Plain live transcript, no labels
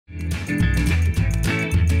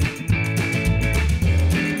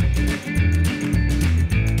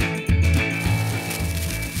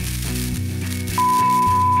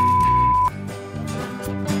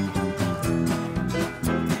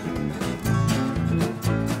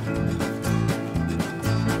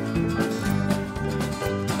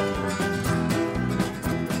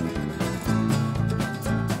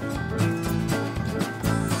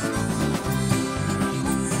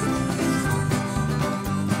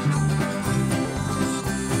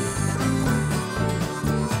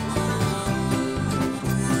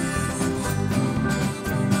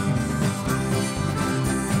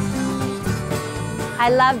I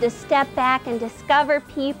love to step back and discover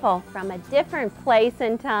people from a different place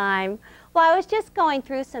and time. Well, I was just going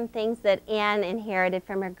through some things that Anne inherited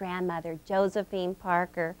from her grandmother, Josephine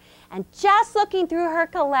Parker. And just looking through her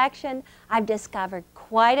collection, I've discovered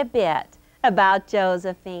quite a bit about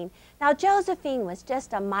Josephine. Now, Josephine was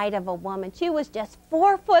just a mite of a woman. She was just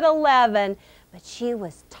 4'11", but she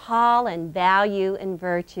was tall in value and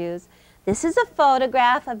virtues. This is a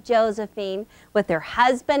photograph of Josephine with her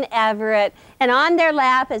husband Everett, and on their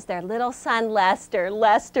lap is their little son Lester.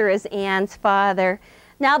 Lester is Anne's father.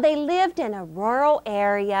 Now, they lived in a rural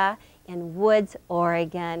area in Woods,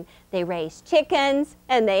 Oregon. They raised chickens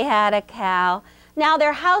and they had a cow. Now,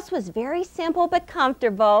 their house was very simple but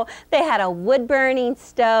comfortable. They had a wood-burning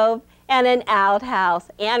stove and an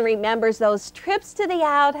outhouse. Anne remembers those trips to the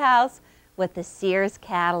outhouse with the Sears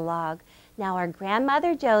catalog. Now, our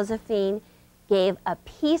grandmother Josephine gave a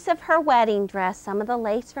piece of her wedding dress, some of the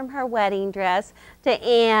lace from her wedding dress, to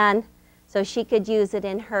Anne so she could use it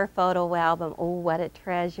in her photo album. Oh, what a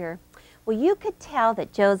treasure. Well, you could tell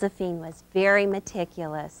that Josephine was very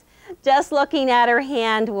meticulous, just looking at her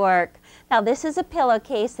handwork. Now, this is a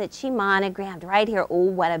pillowcase that she monogrammed right here. Oh,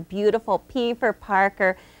 what a beautiful P for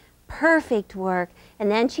Parker. Perfect work. And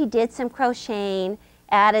then she did some crocheting,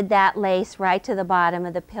 added that lace right to the bottom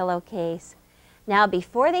of the pillowcase. Now,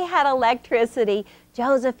 before they had electricity,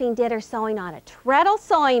 Josephine did her sewing on a treadle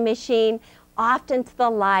sewing machine, often to the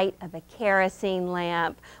light of a kerosene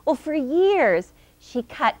lamp. Well, for years, she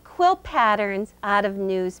cut quilt patterns out of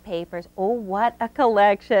newspapers. Oh, what a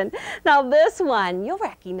collection. Now, this one, you'll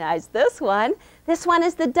recognize this one. This one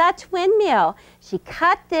is the Dutch windmill. She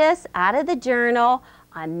cut this out of the journal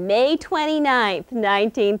on May 29th,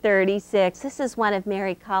 1936. This is one of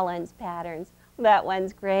Mary Cullen's patterns. That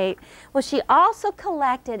one's great. Well, she also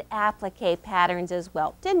collected applique patterns as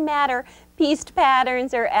well. Didn't matter, pieced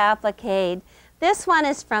patterns or applique. This one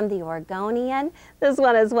is from the Oregonian. This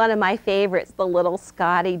one is one of my favorites, the little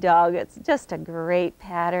Scotty dog. It's just a great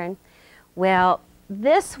pattern. Well,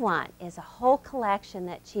 this one is a whole collection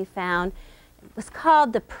that she found. It was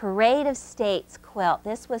called the Parade of States quilt.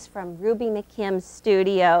 This was from Ruby McKim's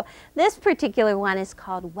studio. This particular one is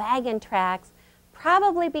called Wagon Tracks,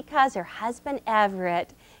 probably because her husband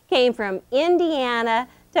Everett came from Indiana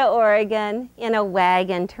to Oregon in a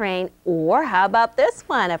wagon train. Or how about this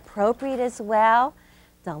one, appropriate as well,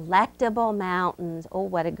 Delectable Mountains. Oh,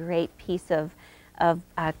 what a great piece of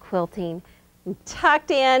quilting. And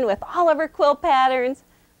tucked in with all of her quilt patterns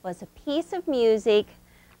was a piece of music,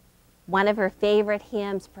 one of her favorite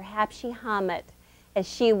hymns. Perhaps she hummed it as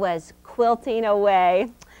she was quilting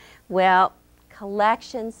away. Well,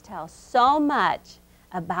 collections tell so much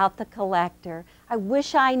about the collector. I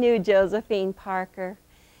wish I knew Josephine Parker.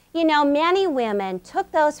 You know, many women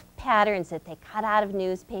took those patterns that they cut out of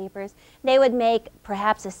newspapers. They would make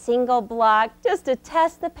perhaps a single block just to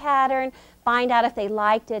test the pattern, find out if they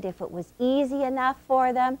liked it, if it was easy enough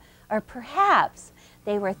for them, or perhaps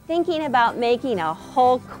they were thinking about making a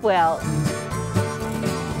whole quilt.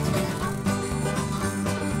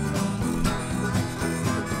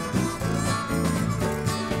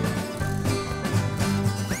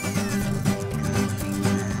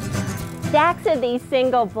 Stacks of these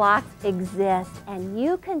single blocks exist, and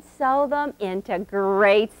you can sew them into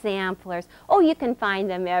great samplers. Oh, you can find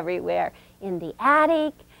them everywhere. In the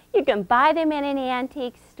attic, you can buy them in an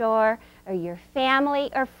antique store, or your family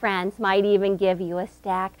or friends might even give you a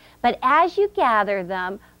stack. But as you gather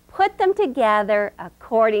them, put them together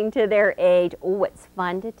according to their age. Oh, it's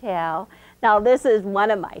fun to tell. Now, this is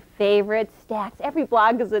one of my favorite stacks. Every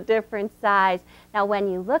block is a different size. Now,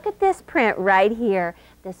 when you look at this print right here,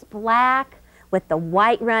 this black with the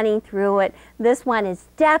white running through it, this one is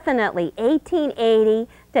definitely 1880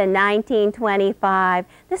 to 1925.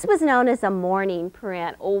 This was known as a mourning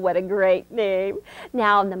print. Oh, what a great name.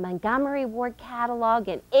 Now, the Montgomery Ward catalog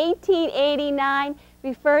in 1889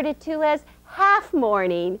 referred it to as half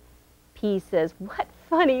mourning pieces. What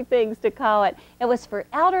funny things to call it. It was for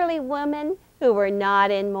elderly women who were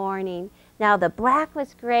not in mourning. Now, the black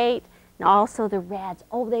was great, and also the reds.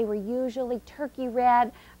 Oh, they were usually turkey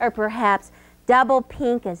red, or perhaps double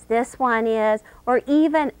pink as this one is, or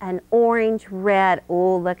even an orange red.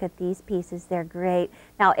 Oh, look at these pieces, they're great.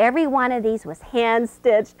 Now, every one of these was hand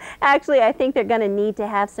stitched. Actually, I think they're going to need to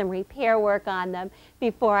have some repair work on them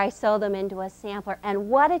before I sew them into a sampler. And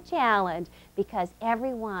what a challenge, because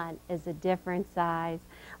every one is a different size.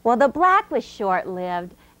 Well, the black was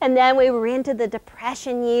short-lived, and then we were into the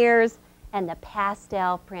Depression years and the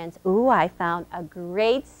pastel prints. Ooh, I found a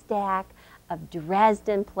great stack of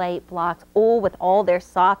Dresden plate blocks, oh, with all their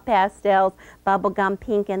soft pastels, bubblegum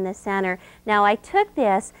pink in the center. Now I took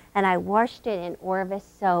this and I washed it in Orvis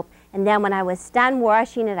soap, and then when I was done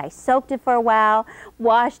washing it, I soaked it for a while,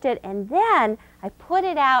 washed it, and then I put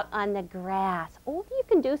it out on the grass. Oh, you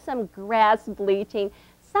can do some grass bleaching,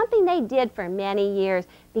 something they did for many years,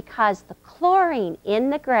 because the chlorine in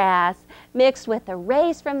the grass mixed with the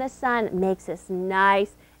rays from the sun makes this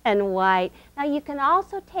nice and white. Now you can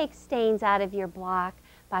also take stains out of your block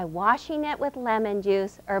by washing it with lemon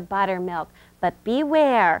juice or buttermilk. But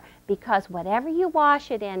beware, because whatever you wash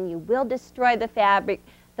it in, you will destroy the fabric,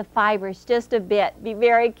 the fibers just a bit. Be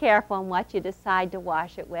very careful on what you decide to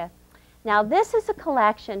wash it with. Now this is a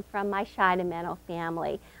collection from my Scheidemantel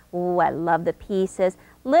family. Oh, I love the pieces.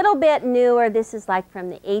 Little bit newer. This is like from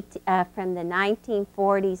the 1940s,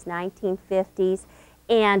 1950s.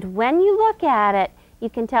 And when you look at it, you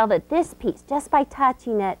can tell that this piece, just by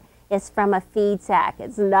touching it, is from a feed sack.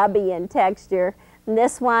 It's nubby in texture. And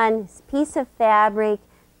this one is a piece of fabric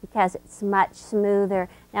because it's much smoother.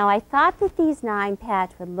 Now I thought that these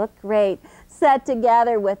 9-patch would look great set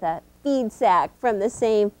together with a feed sack from the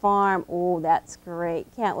same farm. Oh, that's great.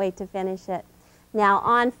 Can't wait to finish it. Now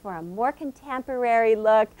on for a more contemporary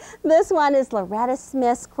look. This one is Loretta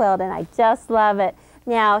Smith's quilt, and I just love it.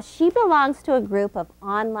 Now, she belongs to a group of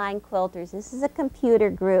online quilters. This is a computer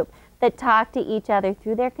group that talk to each other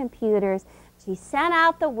through their computers. She sent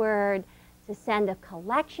out the word to send a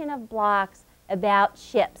collection of blocks about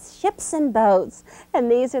ships and boats.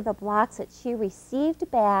 And these are the blocks that she received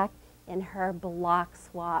back in her block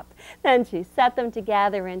swap. Then she set them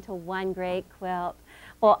together into one great quilt.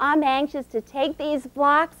 Well, I'm anxious to take these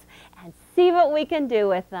blocks and see what we can do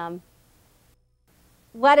with them.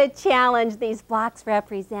 What a challenge these blocks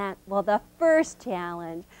represent. Well, the first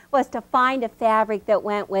challenge was to find a fabric that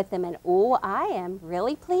went with them, and oh, I am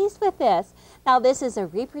really pleased with this. Now, this is a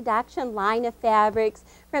reproduction line of fabrics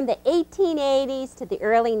from the 1880s to the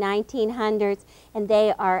early 1900s, and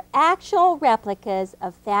they are actual replicas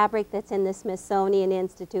of fabric that's in the Smithsonian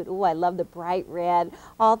Institute. Oh, I love the bright red,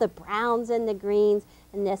 all the browns and the greens,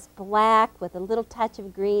 and this black with a little touch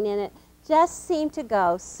of green in it. Just seemed to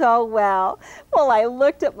go so well. Well, I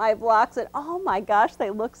looked at my blocks and oh my gosh,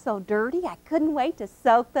 they look so dirty. I couldn't wait to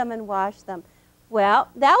soak them and wash them. Well,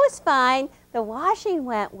 that was fine. The washing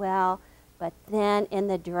went well, but then in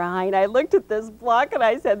the drying, I looked at this block and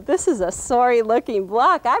I said, this is a sorry looking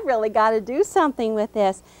block. I've really got to do something with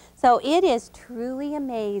this. So it is truly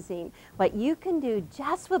amazing what you can do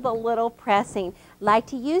just with a little pressing. I like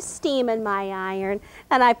to use steam in my iron,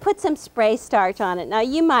 and I put some spray starch on it. Now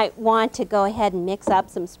you might want to go ahead and mix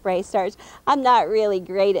up some spray starch. I'm not really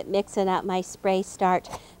great at mixing up my spray starch,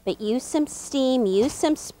 but use some steam, use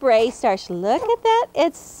some spray starch. Look at that.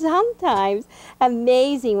 It's sometimes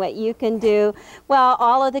amazing what you can do. Well,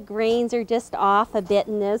 all of the grains are just off a bit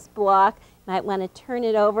in this block. Might want to turn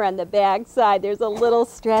it over on the back side. There's a little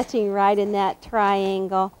stretching right in that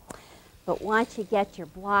triangle. But once you get your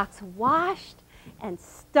blocks washed and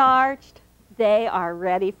starched, they are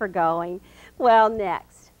ready for going. Well,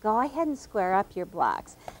 next, go ahead and square up your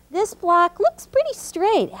blocks. This block looks pretty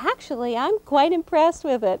straight. Actually, I'm quite impressed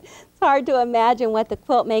with it. It's hard to imagine what the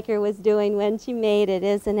quilt maker was doing when she made it,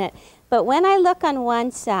 isn't it? But when I look on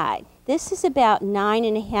one side, this is about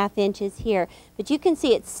 9.5 inches here, but you can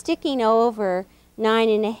see it's sticking over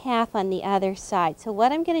 9.5 on the other side. So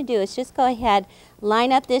what I'm going to do is just go ahead,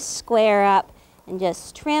 line up this square up, and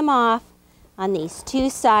just trim off on these two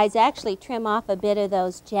sides. Actually trim off a bit of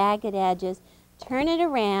those jagged edges, turn it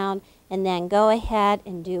around, and then go ahead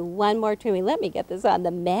and do one more trimming. Let me get this on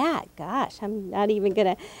the mat. Gosh, I'm not even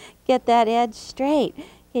going to get that edge straight.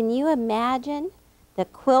 Can you imagine the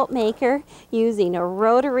quilt maker using a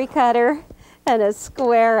rotary cutter and a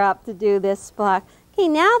square up to do this block? Okay,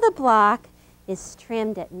 now the block is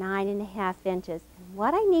trimmed at 9.5 inches. And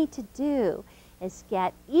what I need to do is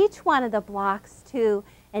get each one of the blocks to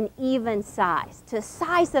an even size, to a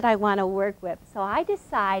size that I want to work with. So I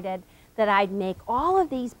decided that I'd make all of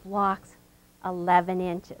these blocks 11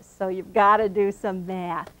 inches. So you've got to do some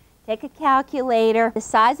math. Take a calculator. The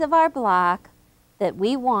size of our block that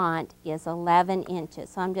we want is 11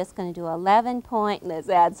 inches. So I'm just going to do 11 point, and let's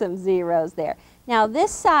add some zeros there. Now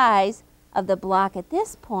this size of the block at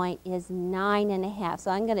this point is 9.5.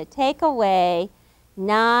 So I'm going to take away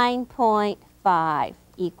 9.5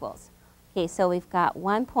 equals. Okay, so we've got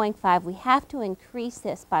 1.5. We have to increase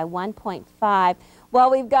this by 1.5.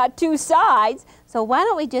 Well, we've got two sides, so why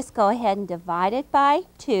don't we just go ahead and divide it by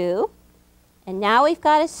 2. And now we've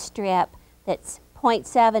got a strip that's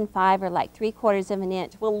 0.75 or like 3/4 of an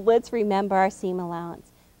inch. Well, let's remember our seam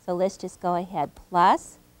allowance. So let's just go ahead,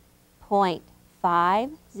 plus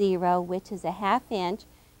 0.50, which is a 1/2 inch.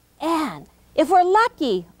 And if we're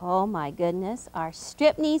lucky, oh my goodness, our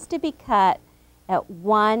strip needs to be cut at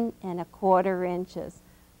 1 1/4 inches.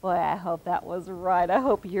 Boy, I hope that was right. I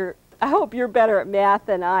hope you're better at math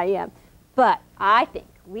than I am. But I think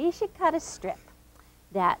we should cut a strip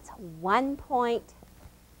that's 1.25,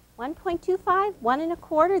 1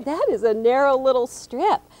 1/4. That is a narrow little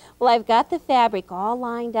strip. Well, I've got the fabric all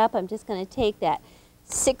lined up. I'm just going to take that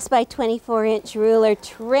 6 by 24 inch ruler,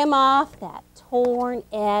 trim off that torn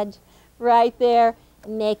edge right there,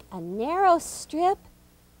 and make a narrow strip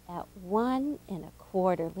at 1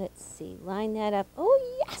 1/4. Let's see, line that up. Oh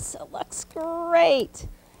yes, it looks great.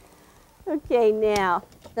 Okay, now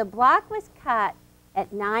the block was cut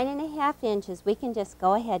at 9 1/2 inches. We can just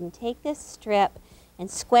go ahead and take this strip and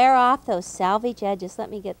square off those salvage edges. Let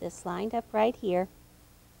me get this lined up right here.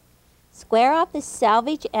 Square off the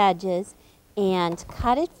salvage edges and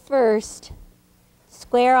cut it first.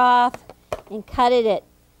 Square off and cut it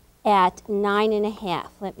at 9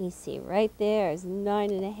 1/2. Let me see, right there is 9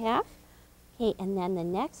 1/2. Okay, and then the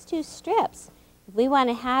next two strips, if we want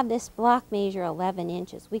to have this block measure 11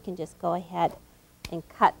 inches, we can just go ahead and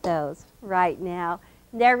cut those right now.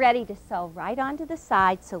 They're ready to sew right onto the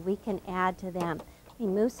side so we can add to them. Let me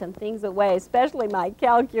move some things away, especially my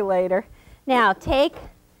calculator. Now take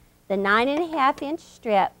the 9 1/2 inch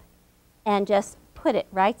strip and just put it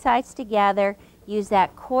right sides together. Use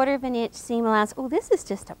that 1/4 inch seam allowance. Oh, this is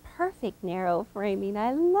just a perfect narrow framing.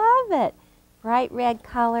 I love it. Bright red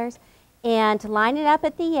colors. And line it up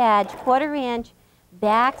at the edge, 1/4 inch,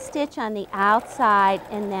 back stitch on the outside,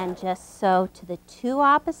 and then just sew to the two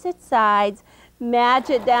opposite sides.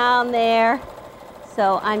 Match it down there.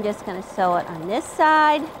 So I'm just going to sew it on this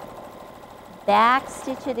side, back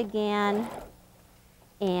stitch it again,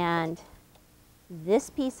 and this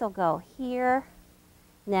piece will go here.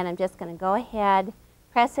 And then I'm just going to go ahead,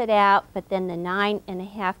 press it out, but then the 9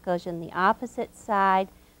 1/2 goes on the opposite side,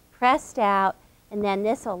 pressed out, and then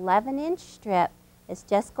this 11 inch strip is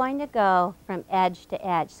just going to go from edge to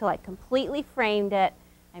edge. So I completely framed it.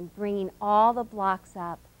 I'm bringing all the blocks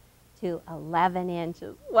up to 11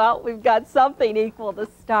 inches. Well, we've got something equal to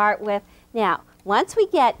start with. Now, once we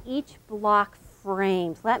get each block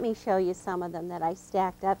framed, let me show you some of them that I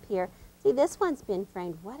stacked up here. See, this one's been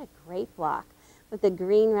framed. What a great block with the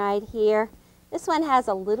green right here. This one has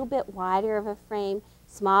a little bit wider of a frame,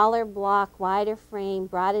 smaller block, wider frame,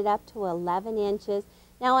 brought it up to 11 inches.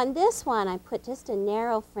 Now on this one, I put just a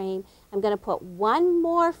narrow frame. I'm going to put one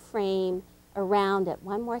more frame around it,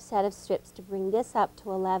 one more set of strips to bring this up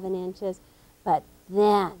to 11 inches. But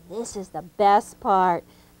then, this is the best part.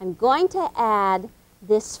 I'm going to add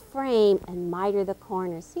this frame and miter the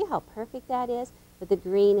corners. See how perfect that is with the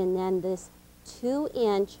green, and then this 2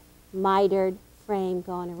 inch mitered frame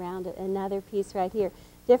going around it. Another piece right here,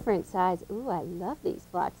 different size. Ooh, I love these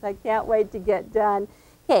blocks. I can't wait to get done.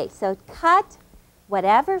 Okay, so cut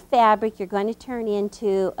whatever fabric you're going to turn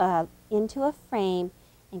into a frame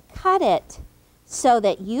and cut it so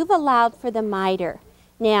that you've allowed for the miter.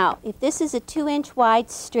 Now, if this is a 2 inch wide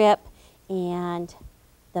strip and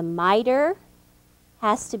the miter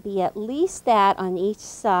has to be at least that on each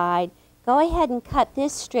side, go ahead and cut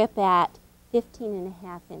this strip at 15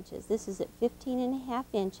 1/2 inches. This is at 15 1/2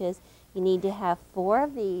 inches. You need to have 4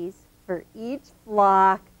 of these for each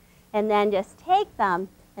block, and then just take them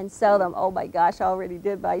and sew them. Oh my gosh, I already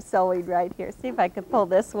did my sewing right here. See if I could pull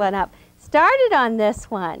this one up. Started on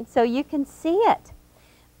this one so you can see it.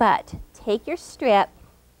 But take your strip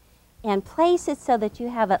and place it so that you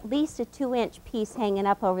have at least a 2 inch piece hanging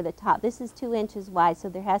up over the top. This is 2 inches wide, so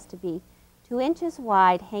there has to be 2 inches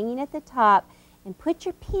wide hanging at the top, and put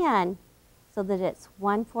your pin so that it's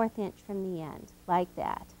 1/4 inch from the end, like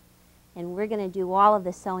that. And we're going to do all of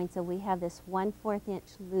the sewing, so we have this 1/4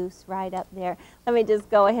 inch loose right up there. Let me just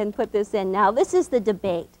go ahead and put this in. Now, this is the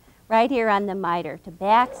debate right here on the miter, to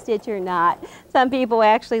back stitch or not. Some people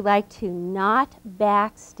actually like to not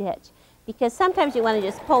back stitch, because sometimes you want to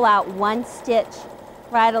just pull out one stitch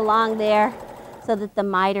right along there so that the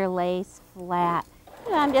miter lays flat.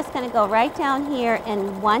 And I'm just going to go right down here,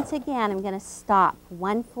 and once again I'm going to stop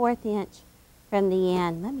 1/4 inch from the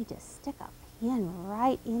end. Let me just stick a pin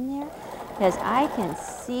right in there because I can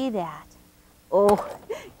see that. Oh,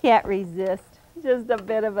 can't resist. Just a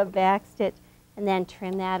bit of a back stitch, and then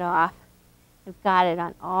trim that off. I've got it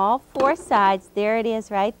on all 4 sides. There it is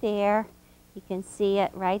right there. You can see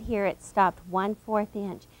it right here. It stopped 1/4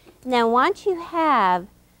 inch. Now once you have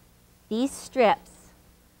these strips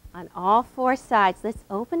on all 4 sides, let's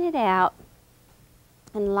open it out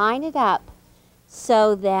and line it up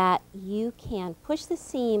so that you can push the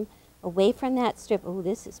seam away from that strip. Oh,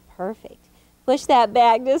 this is perfect. Push that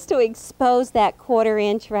back just to expose that 1/4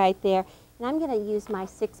 inch right there. And I'm going to use my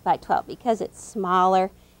 6x12 because it's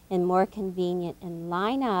smaller and more convenient, and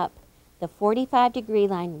line up the 45-degree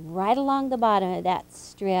line right along the bottom of that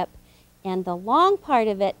strip and the long part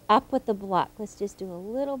of it up with the block. Let's just do a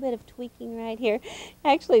little bit of tweaking right here.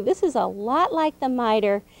 Actually, this is a lot like the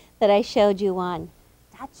miter that I showed you on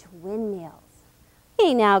Dutch windmills.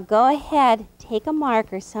 Okay, now go ahead, take a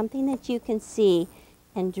marker, something that you can see,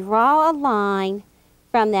 and draw a line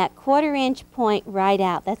from that 1/4 inch point right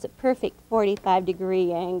out. That's a perfect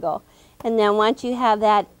 45-degree angle. And then once you have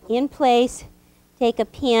that in place, take a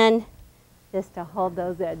pin just to hold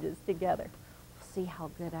those edges together. See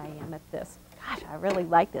how good I am at this. Gosh, I really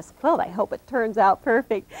like this quilt. I hope it turns out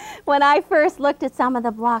perfect. When I first looked at some of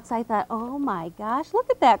the blocks, I thought, oh my gosh, look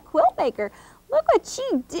at that quilt maker. Look what she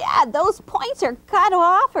did. Those points are cut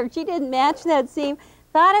off, or she didn't match that seam.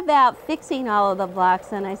 Thought about fixing all of the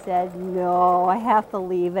blocks, and I said, no, I have to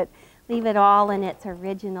leave it all in its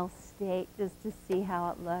original state just to see how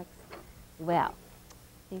it looks. Well,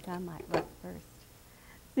 I think I might look first.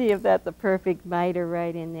 See if that's a perfect miter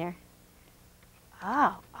right in there.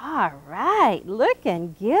 Oh, all right,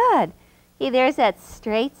 looking good. See, there's that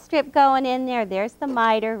straight strip going in there. There's the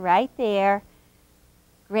miter right there.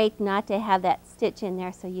 Great not to have that stitch in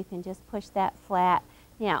there, so you can just push that flat.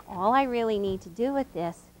 Now, all I really need to do with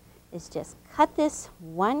this is just cut this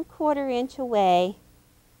 1/4 inch away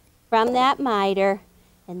from that miter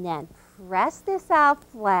and then press this out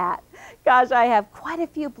flat. Gosh, I have quite a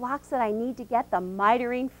few blocks that I need to get the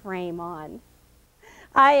mitering frame on.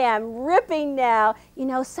 I am ripping now. You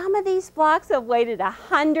know, some of these blocks have waited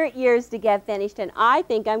 100 years to get finished, and I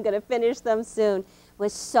think I'm going to finish them soon. It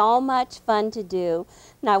was so much fun to do.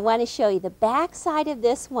 Now I want to show you the back side of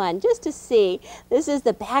this one just to see. This is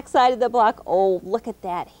the back side of the block. Oh, look at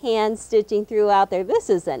that hand stitching throughout there. This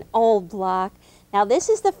is an old block. Now this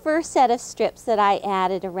is the first set of strips that I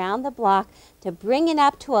added around the block to bring it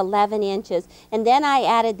up to 11 inches. And then I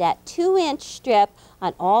added that 2-inch strip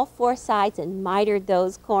on all 4 sides and mitered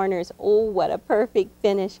those corners. Oh, what a perfect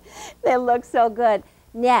finish. They look so good.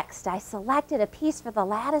 Next, I selected a piece for the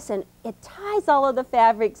lattice, and it ties all of the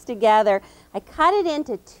fabrics together. I cut it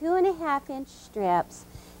into 2.5-inch strips,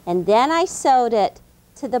 and then I sewed it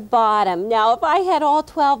to the bottom. Now, if I had all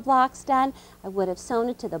 12 blocks done, I would have sewn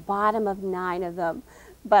it to the bottom of 9 of them.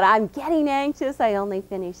 But I'm getting anxious. I only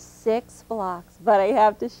finished 6 blocks, but I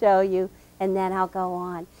have to show you, and then I'll go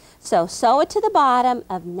on. So sew it to the bottom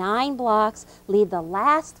of 9 blocks. Leave the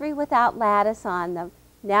last 3 without lattice on them.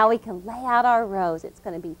 Now we can lay out our rows. It's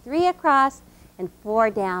going to be 3 across and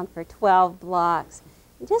 4 down for 12 blocks.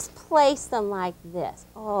 And just place them like this.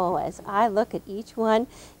 Oh, as I look at each one,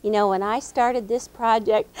 you know, when I started this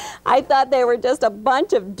project, I thought they were just a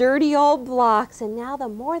bunch of dirty old blocks. And now the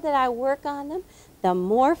more that I work on them, the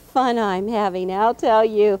more fun I'm having, I'll tell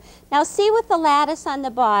you. Now see with the lattice on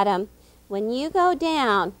the bottom, when you go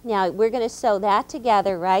down, now we're going to sew that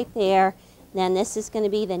together right there. Then this is going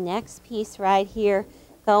to be the next piece right here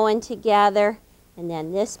going together, and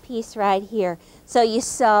then this piece right here. So you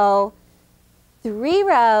sew 3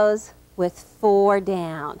 rows with 4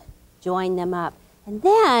 down. Join them up. And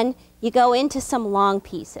then you go into some long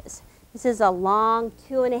pieces. This is a long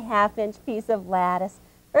 2.5-inch piece of lattice.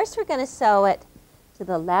 First we're going to sew it to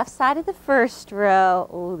the left side of the first row.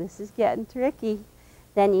 Oh, this is getting tricky.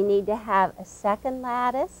 Then you need to have a second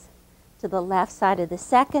lattice to the left side of the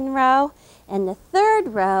second row. And the third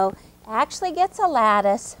row actually gets a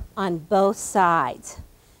lattice on both sides.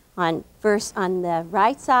 First on the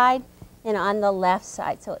right side and on the left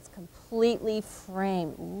side, so it's completely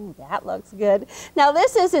framed. Ooh, that looks good. Now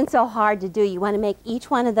this isn't so hard to do. You want to make each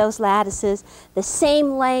one of those lattices the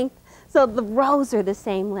same length, so the rows are the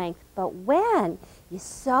same length. But when you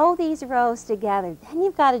sew these rows together, then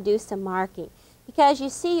you've got to do some marking, because you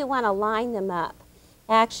see you want to line them up.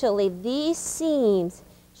 Actually, these seams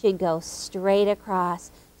should go straight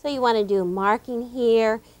across. So you want to do marking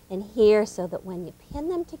here and here so that when you pin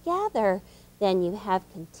them together, then you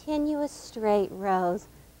have continuous straight rows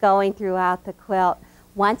going throughout the quilt.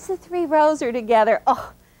 Once the 3 rows are together,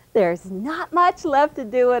 oh, there's not much left to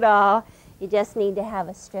do at all. You just need to have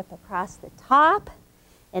a strip across the top,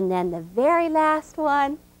 and then the very last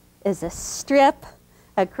one is a strip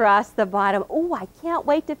across the bottom. Oh, I can't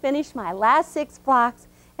wait to finish my last 6 blocks,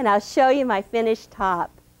 and I'll show you my finished top.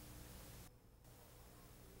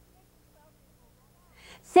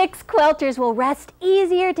 6 quilters will rest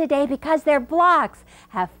easier today because their blocks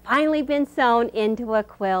have finally been sewn into a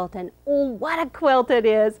quilt. And oh, what a quilt it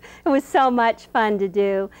is. It was so much fun to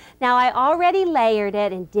do. Now, I already layered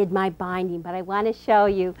it and did my binding, but I want to show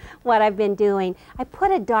you what I've been doing. I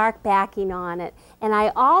put a dark backing on it, and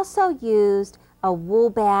I also used a wool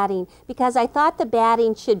batting because I thought the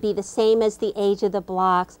batting should be the same as the age of the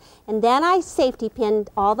blocks. And then I safety pinned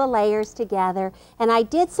all the layers together, and I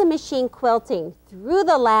did some machine quilting through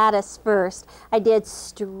the lattice first. I did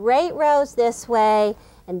straight rows this way,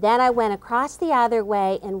 and then I went across the other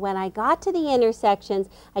way, and when I got to the intersections,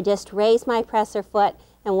 I just raised my presser foot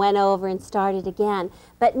and went over and started again.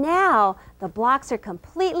 But now the blocks are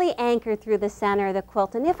completely anchored through the center of the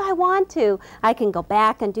quilt, and if I want to, I can go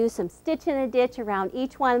back and do some stitch in a ditch around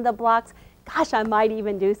each one of the blocks. Gosh, I might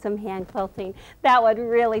even do some hand quilting. That would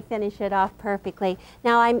really finish it off perfectly.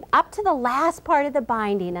 Now I'm up to the last part of the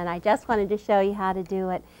binding, and I just wanted to show you how to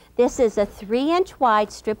do it. This is a 3-inch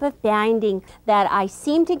wide strip of binding that I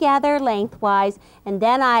seamed together lengthwise, and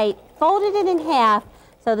then I folded it in half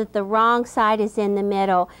so that the wrong side is in the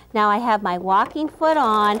middle. Now I have my walking foot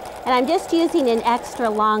on, and I'm just using an extra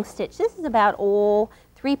long stitch. This is about 3.1,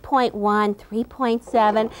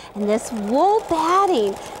 3.7, and this wool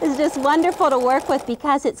batting is just wonderful to work with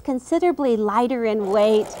because it's considerably lighter in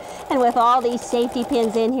weight, and with all these safety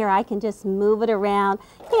pins in here, I can just move it around.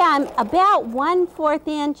 Yeah, I'm about 1/4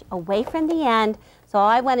 inch away from the end, so all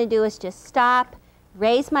I want to do is just stop,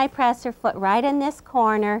 raise my presser foot right in this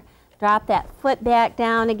corner, drop that foot back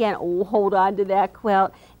down again, hold on to that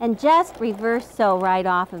quilt, and just reverse sew right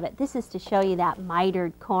off of it. This is to show you that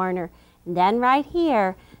mitered corner. And then right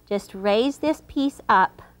here, just raise this piece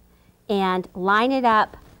up and line it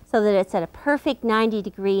up so that it's at a perfect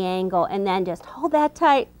 90-degree angle, and then just hold that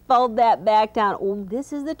tight, fold that back down. Oh,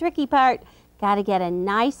 this is the tricky part. Got to get a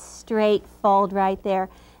nice straight fold right there,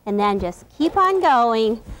 and then just keep on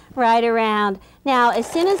going right around. Now, as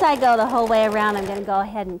soon as I go the whole way around, I'm going to go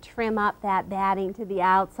ahead and trim up that batting to the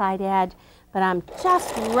outside edge, but I'm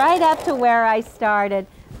just right up to where I started,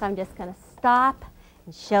 so I'm just going to stop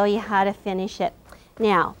and show you how to finish it.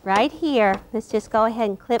 Now, right here, let's just go ahead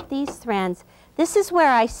and clip these threads. This is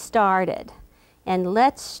where I started, and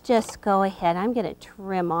let's just go ahead. I'm going to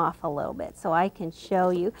trim off a little bit so I can show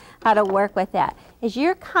you how to work with that. As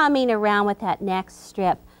you're coming around with that next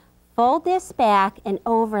strip, fold this back and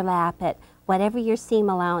overlap it, whatever your seam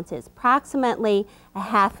allowance is, approximately a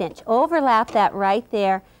 1/2 inch. Overlap that right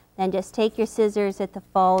there, then just take your scissors at the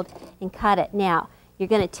fold and cut it. Now, you're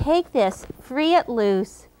going to take this, free it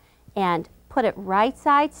loose, and put it right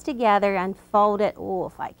sides together, unfold it. Oh,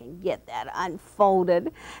 if I can get that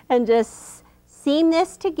unfolded. And just seam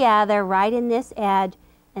this together right in this edge,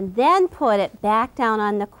 and then put it back down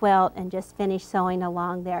on the quilt and just finish sewing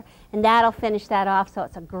along there. And that'll finish that off so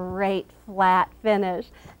it's a great flat finish.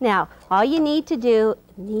 Now, all you need to do,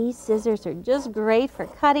 these scissors are just great for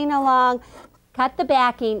cutting along. Cut the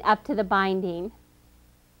backing up to the binding,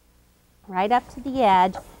 right up to the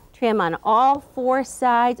edge. Trim on all 4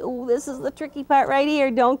 sides. Oh, this is the tricky part right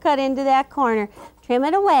here. Don't cut into that corner. Trim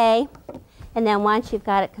it away, and then once you've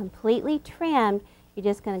got it completely trimmed, you're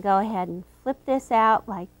just going to go ahead and flip this out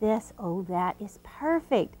like this. Oh, that is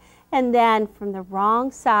perfect. And then from the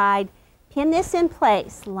wrong side, pin this in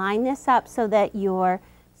place. Line this up so that your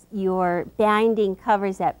binding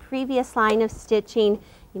covers that previous line of stitching.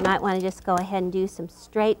 You might want to just go ahead and do some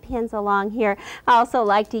straight pins along here. I also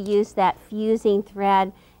like to use that fusing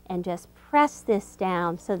thread and just press this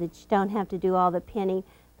down so that you don't have to do all the pinning.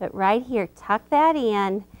 But right here, tuck that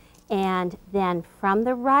in, and then from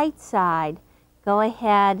the right side, go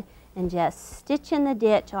ahead and just stitch in the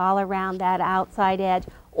ditch all around that outside edge.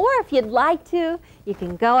 Or if you'd like to, you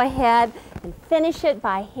can go ahead and finish it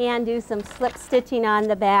by hand, do some slip stitching on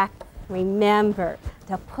the back. Remember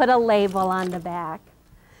to put a label on the back.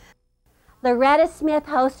 Loretta Smith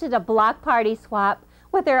hosted a block party swap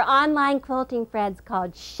with her online quilting friends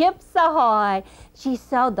called Ships Ahoy. She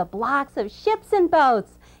sewed the blocks of ships and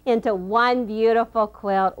boats into one beautiful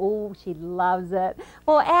quilt. Oh, she loves it.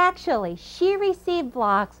 Well, actually, she received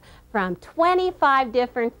blocks from 25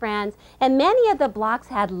 different friends, and many of the blocks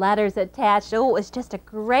had letters attached. Oh, it was just a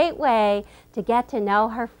great way to get to know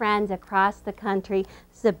her friends across the country.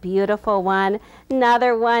 This is a beautiful one.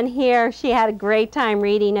 Another one here. She had a great time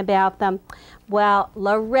reading about them. Well,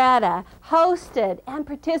 Loretta hosted and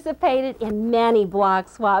participated in many block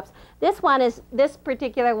swaps. This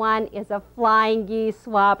particular one is a flying geese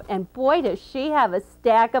swap, and boy, does she have a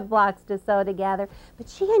stack of blocks to sew together. But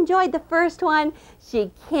she enjoyed the first one.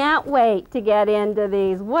 She can't wait to get into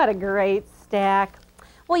these. What a great stack.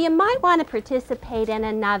 Well, you might want to participate in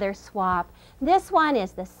another swap. This one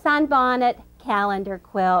is the Sunbonnet Calendar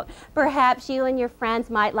Quilt. Perhaps you and your friends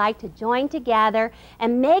might like to join together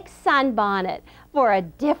and make sunbonnet for a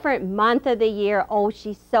different month of the year. Oh,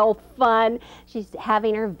 she's so fun. She's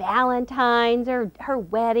having her Valentine's or her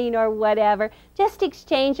wedding or whatever. Just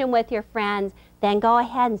exchange them with your friends. Then go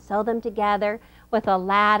ahead and sew them together with a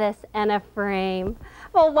lattice and a frame.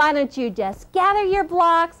 Well, why don't you just gather your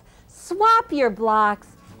blocks, swap your blocks,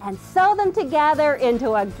 and sew them together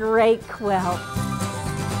into a great quilt.